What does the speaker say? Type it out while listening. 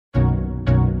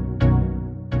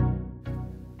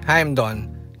Hi, I'm Don.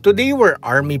 Today we're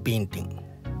army painting.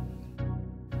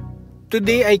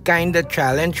 Today I kinda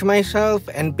challenged myself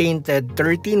and painted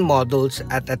 13 models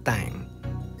at a time.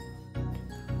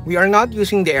 We are not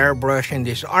using the airbrush in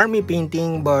this army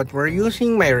painting, but we're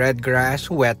using my red grass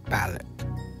wet palette.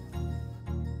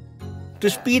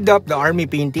 To speed up the army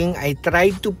painting, I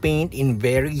tried to paint in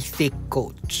very thick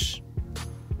coats.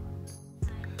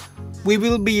 We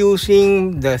will be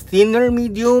using the thinner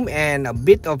medium and a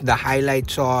bit of the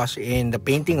highlight sauce in the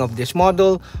painting of this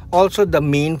model. Also, the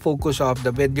main focus of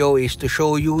the video is to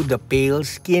show you the pale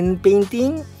skin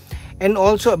painting and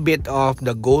also a bit of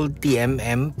the gold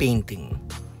TMM painting.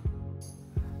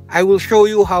 I will show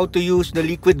you how to use the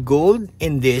liquid gold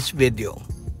in this video.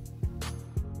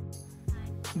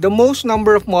 The most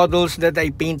number of models that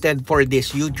I painted for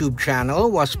this YouTube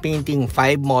channel was painting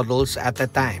 5 models at a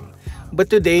time. But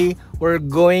today, we're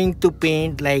going to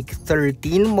paint like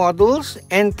 13 models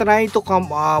and try to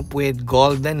come up with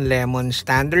golden lemon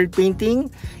standard painting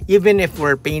even if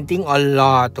we're painting a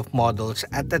lot of models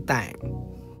at a time.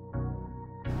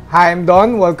 Hi, I'm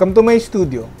Don. Welcome to my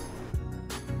studio.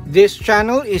 This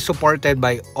channel is supported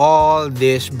by all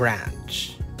these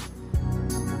brands.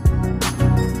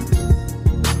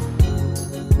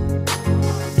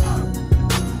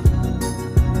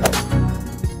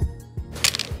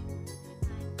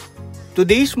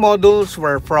 Today's models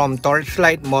were from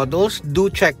Torchlight Models.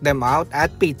 Do check them out at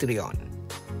Patreon.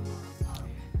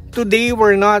 Today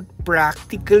we're not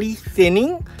practically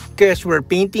thinning because we're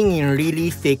painting in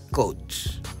really thick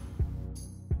coats.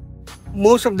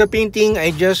 Most of the painting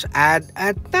I just add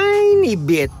a tiny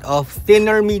bit of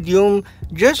thinner medium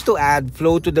just to add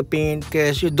flow to the paint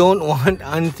because you don't want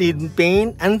unthin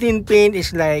paint. Unthin paint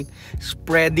is like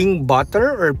spreading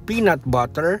butter or peanut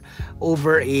butter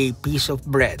over a piece of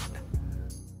bread.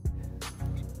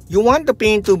 You want the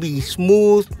paint to be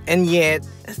smooth and yet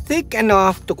thick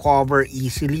enough to cover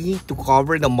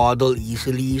the model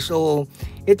easily. So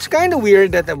it's kind of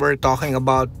weird that we're talking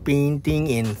about painting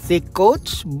in thick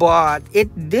coats, but it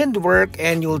did work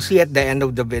and you'll see at the end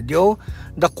of the video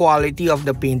the quality of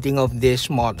the painting of these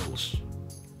models.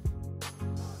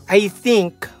 I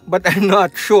think, but I'm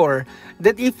not sure,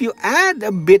 that if you add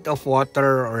a bit of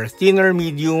water or thinner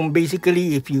medium,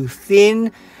 basically if you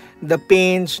thin the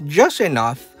paints just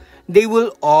enough, they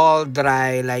will all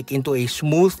dry like into a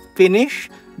smooth finish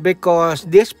because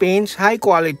these paints, high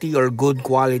quality or good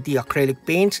quality acrylic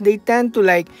paints, they tend to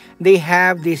they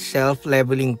have these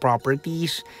self-leveling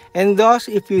properties, and thus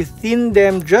if you thin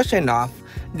them just enough,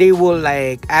 they will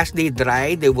as they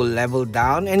dry, they will level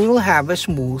down and you'll have a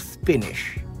smooth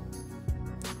finish.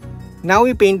 Now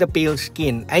we paint the pale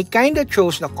skin. I kinda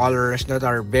chose the colors that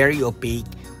are very opaque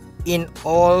in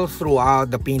all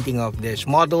throughout the painting of these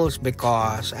models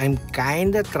because I'm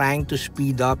kinda trying to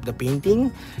speed up the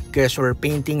painting because we're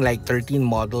painting like 13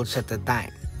 models at a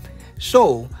time.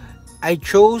 So I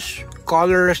chose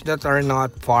colors that are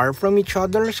not far from each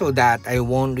other so that I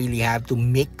won't really have to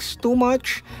mix too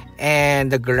much, and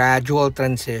the gradual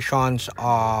transitions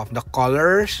of the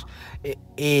colors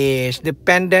is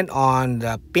dependent on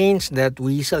the paints that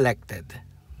we selected.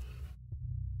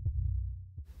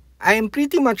 I am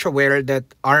pretty much aware that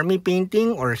army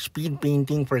painting or speed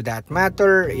painting for that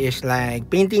matter is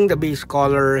like painting the base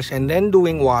colors and then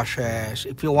doing washes.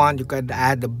 If you want, you could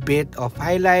add a bit of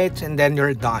highlights and then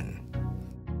you're done.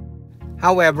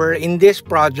 However, in this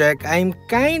project, I'm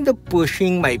kind of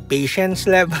pushing my patience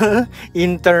level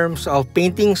in terms of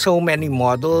painting so many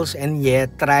models and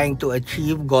yet trying to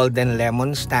achieve golden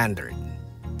lemon standard.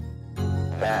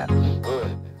 That's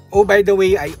good. Oh, by the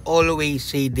way, I always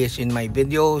say this in my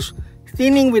videos,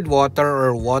 thinning with water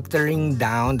or watering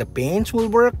down the paints will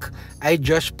work. I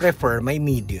just prefer my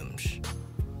mediums.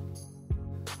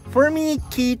 For me,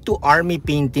 key to army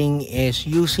painting is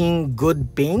using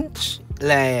good paints,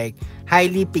 like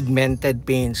highly pigmented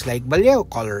paints like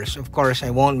Vallejocolors. Of course, I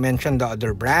won't mention the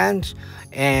other brands,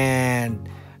 and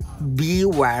be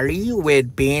wary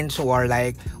with paints who are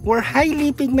we're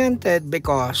highly pigmented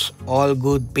because all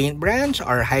good paint brands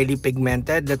are highly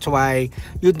pigmented. That's why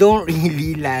you don't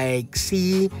really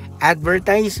see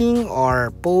advertising or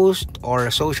post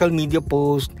or social media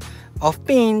post of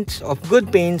paints, of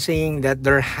good paints, saying that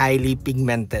they're highly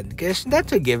pigmented because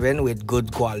that's a given with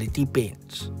good quality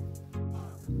paints.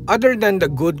 Other than the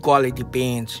good quality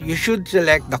paints, you should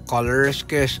select the colors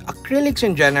because acrylics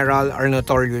in general are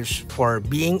notorious for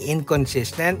being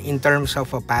inconsistent in terms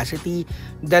of opacity.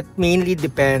 That mainly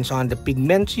depends on the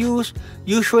pigments used.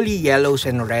 Usually yellows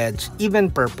and reds, even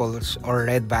purples or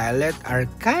red violet are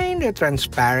kinda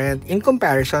transparent in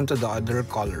comparison to the other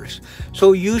colors.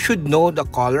 So you should know the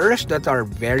colors that are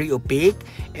very opaque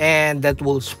and that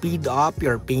will speed up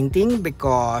your painting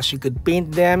because you could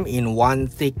paint them in one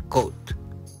thick coat.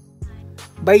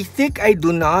 By thick, I do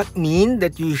not mean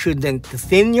that you shouldn't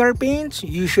thin your paints.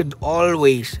 You should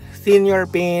always thin your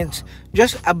paints.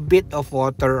 Just a bit of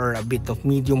water or a bit of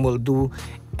medium will do.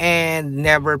 And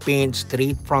never paint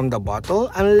straight from the bottle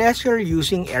unless you're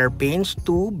using air paints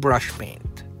to brush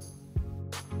paint.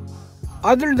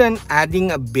 Other than adding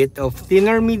a bit of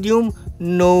thinner medium,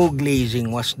 no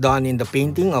glazing was done in the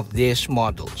painting of these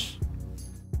models.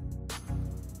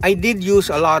 I did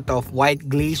use a lot of white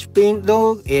glaze paint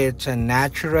though. It's a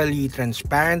naturally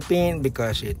transparent paint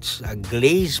because it's a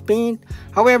glaze paint.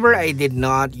 However, I did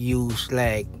not use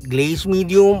like glaze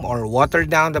medium or water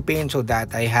down the paint so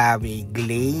that I have a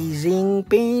glazing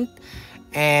paint.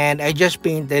 And I just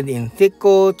painted in thick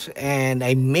coats and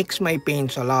I mix my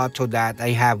paints a lot so that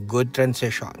I have good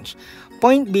transitions.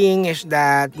 Point being is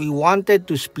that we wanted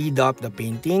to speed up the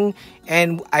painting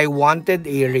and I wanted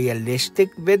a realistic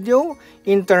video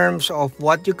in terms of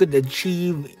what you could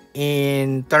achieve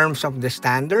in terms of the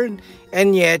standard,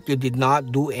 and yet you did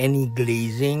not do any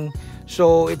glazing.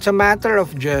 So it's a matter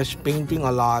of just painting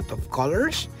a lot of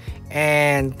colors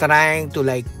and trying to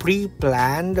like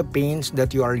pre-plan the paints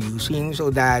that you are using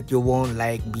so that you won't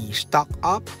like be stuck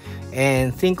up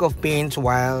and think of paints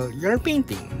while you're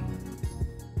painting.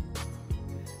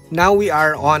 Now we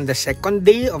are on the second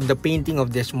day of the painting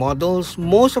of these models.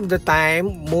 Most of the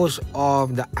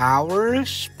hours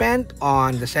spent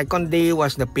on the second day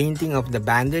was the painting of the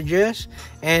bandages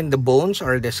and the bones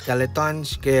or the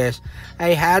skeletons because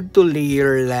I had to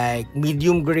layer like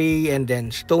medium gray and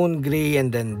then stone gray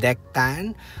and then deck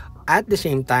tan at the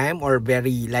same time, or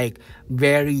very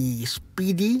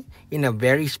speedy in a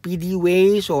very speedy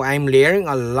way. So I'm layering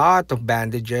a lot of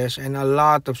bandages and a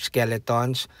lot of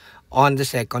skeletons on the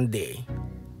second day.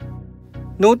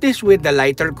 Notice with the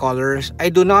lighter colors, I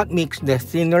do not mix the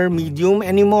thinner medium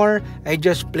anymore. I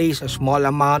just place a small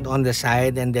amount on the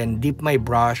side and then dip my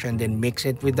brush and then mix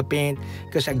it with the paint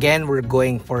because again we're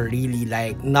going for really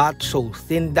like not so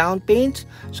thin down paints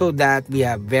so that we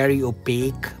have very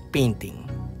opaque painting.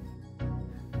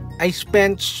 I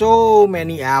spent so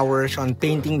many hours on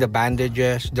painting the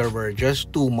bandages. There were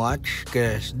just too much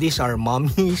because these are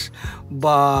mummies,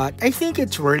 but I think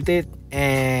it's worth it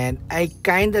and I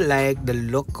kind of like the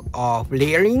look of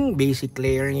layering, basic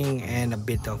layering and a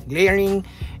bit of layering,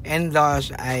 and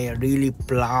thus I really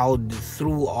plowed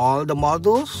through all the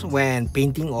models when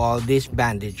painting all these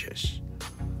bandages.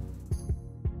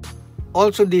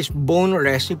 Also, this bone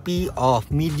recipe of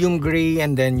medium gray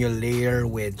and then you layer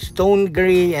with stone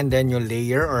gray and then you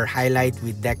layer or highlight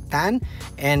with deck tan,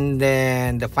 and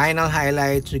then the final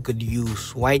highlights you could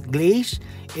use white glaze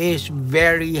is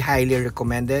very highly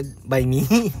recommended by me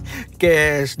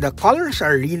because the colors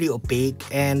are really opaque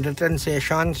and the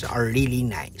transitions are really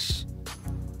nice.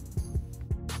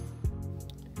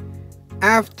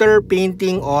 After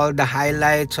painting all the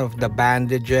highlights of the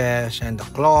bandages and the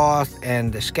cloth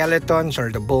and the skeletons or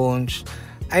the bones,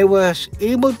 I was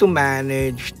able to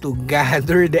manage to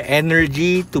gather the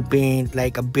energy to paint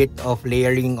like a bit of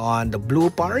layering on the blue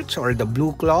parts or the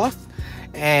blue cloth.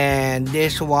 And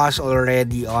this was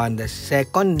already on the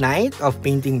second night of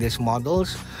painting these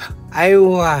models. I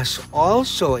was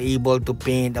also able to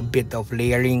paint a bit of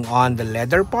layering on the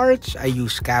leather parts. I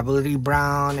used cavalry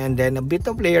brown and then a bit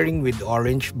of layering with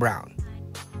orange brown.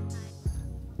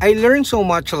 I learned so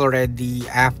much already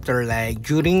after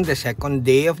during the second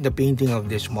day of the painting of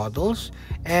these models,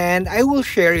 and I will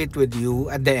share it with you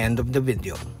at the end of the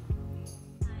video.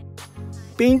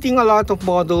 Painting a lot of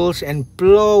models and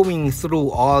plowing through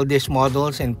all these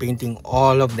models and painting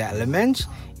all of the elements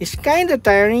is kinda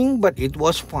tiring, but it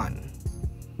was fun.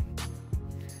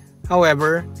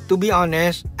 However, to be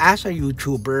honest, as a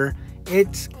YouTuber,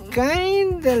 it's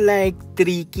kinda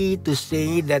tricky to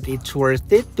say that it's worth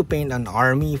it to paint an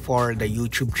army for the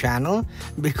YouTube channel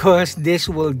because this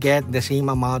will get the same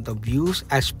amount of views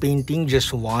as painting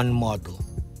just one model.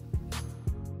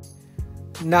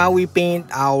 Now we paint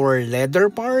our leather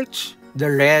parts, the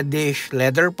reddish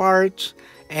leather parts,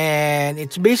 and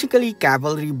it's basically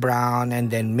cavalry brown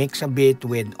and then mix a bit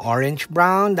with orange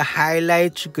brown. The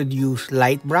highlights you could use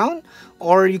light brown,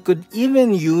 or you could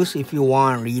even use, if you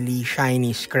want really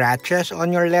shiny scratches on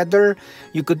your leather,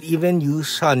 you could even use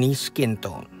sunny skin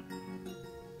tone.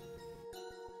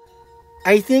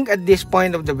 I think at this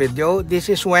point of the video, this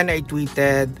is when I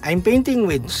tweeted, I'm painting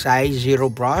with size 0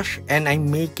 brush and I'm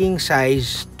making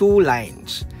size 2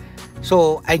 lines.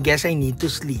 So I guess I need to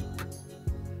sleep.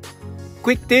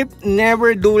 Quick tip,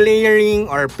 never do layering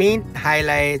or paint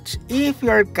highlights if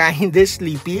you're kinda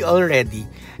sleepy already.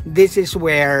 This is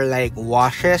where like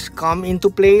washes come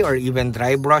into play, or even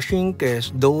dry brushing,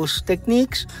 because those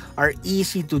techniques are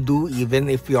easy to do even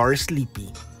if you're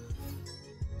sleepy.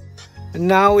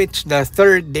 Now it's the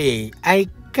third day. I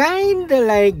kinda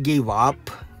like gave up,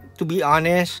 to be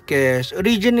honest, because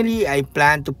originally I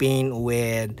planned to paint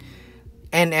with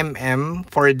NMM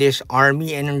for this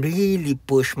army and really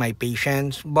push my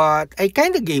patience, but I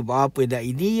kinda gave up with the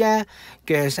idea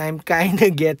because I'm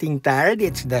kinda getting tired.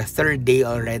 It's the third day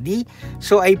already,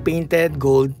 so I painted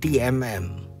gold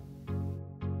TMM.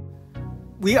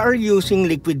 We are using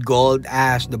liquid gold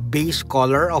as the base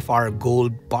color of our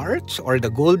gold parts or the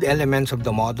gold elements of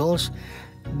the models.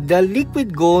 The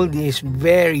liquid gold is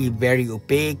very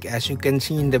opaque. As you can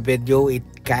see in the video, it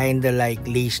kinda like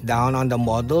lays down on the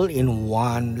model in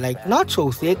one, like not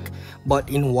so thick, but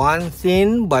in one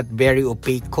thin but very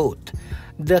opaque coat.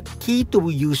 The key to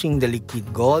using the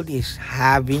liquid gold is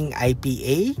having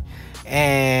IPA,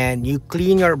 and you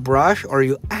clean your brush or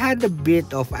you add a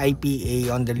bit of IPA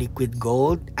on the liquid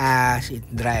gold as it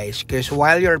dries, because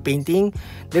while you're painting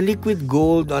the liquid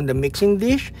gold on the mixing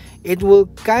dish, it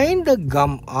will kinda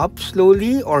gum up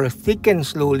slowly or thicken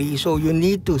slowly, so you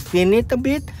need to thin it a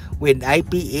bit with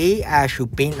IPA as you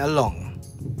paint along.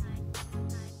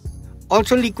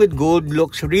 Also, liquid gold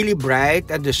looks really bright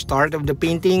at the start of the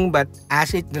painting, but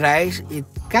as it dries, it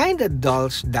kinda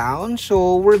dulls down,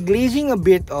 so we're glazing a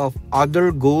bit of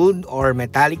other gold or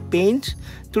metallic paints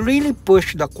to really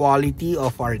push the quality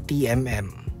of our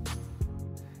TMM.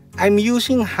 I'm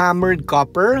using hammered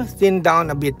copper, thinned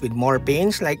down a bit with more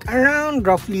paints, like around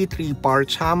roughly 3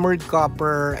 parts hammered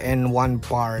copper and 1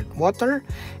 part water,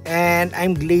 and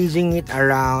I'm glazing it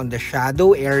around the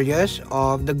shadow areas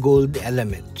of the gold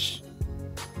elements.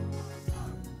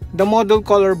 The model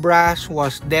color brush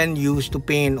was then used to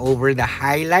paint over the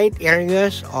highlight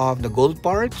areas of the gold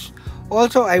parts.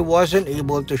 Also, I wasn't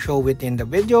able to show it in the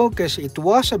video because it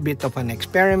was a bit of an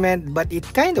experiment, but it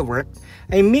kind of worked.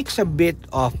 I mixed a bit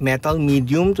of metal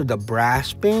medium to the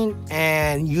brass paint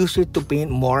and used it to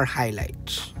paint more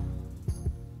highlights.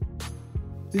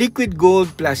 Liquid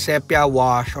gold plus sepia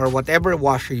wash or whatever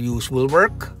wash you use will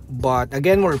work, but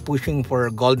again we're pushing for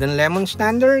golden lemon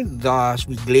standard, thus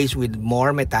we glaze with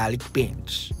more metallic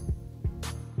paints.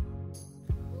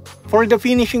 For the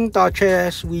finishing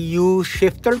touches, we use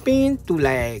shifter paint to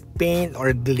like paint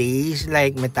or glaze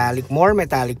like more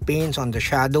metallic paints on the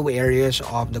shadow areas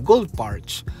of the gold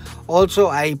parts.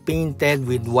 Also, I painted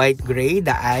with white gray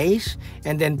the eyes,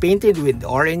 and then painted with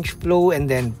orange flow, and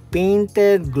then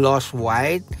painted gloss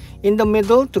white in the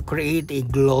middle to create a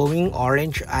glowing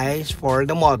orange eyes for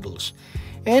the models.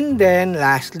 And then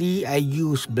lastly, I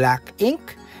used black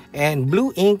ink and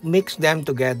blue ink, mixed them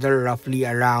together roughly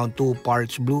around 2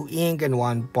 parts blue ink and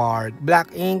 1 part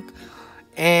black ink,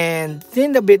 and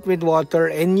thinned a bit with water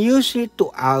and use it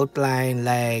to outline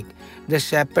like the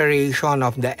separation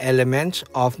of the elements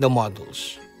of the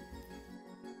models.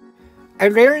 I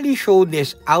rarely show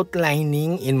this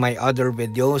outlining in my other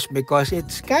videos because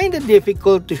it's kind of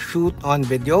difficult to shoot on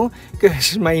video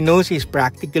because my nose is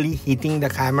practically hitting the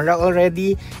camera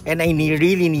already, and I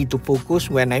really need to focus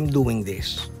when I'm doing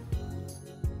this.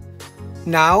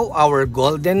 Now, our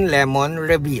golden lemon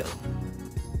reveal.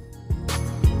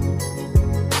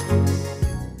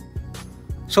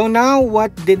 So now, what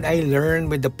did I learn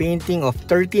with the painting of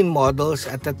 13 models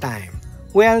at a time?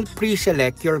 Well,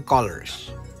 pre-select your colors.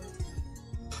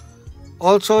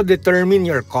 Also, determine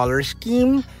your color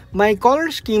scheme. My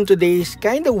color scheme today is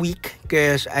kinda weak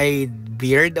because I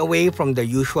veered away from the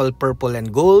usual purple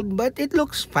and gold, but it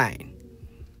looks fine.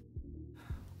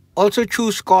 Also,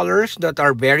 choose colors that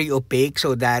are very opaque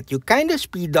so that you kinda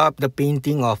speed up the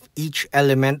painting of each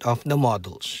element of the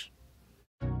models.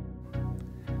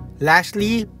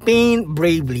 Lastly, paint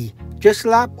bravely. Just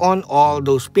slap on all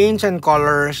those paints and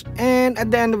colors, and at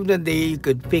the end of the day, you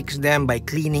could fix them by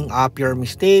cleaning up your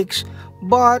mistakes,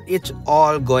 but it's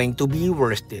all going to be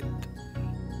worth it.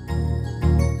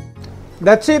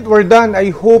 That's it, we're done. I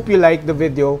hope you liked the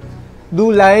video.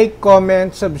 Do like,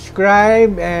 comment,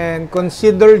 subscribe, and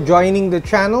consider joining the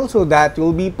channel so that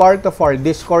you'll be part of our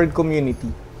Discord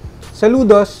community.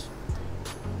 Saludos!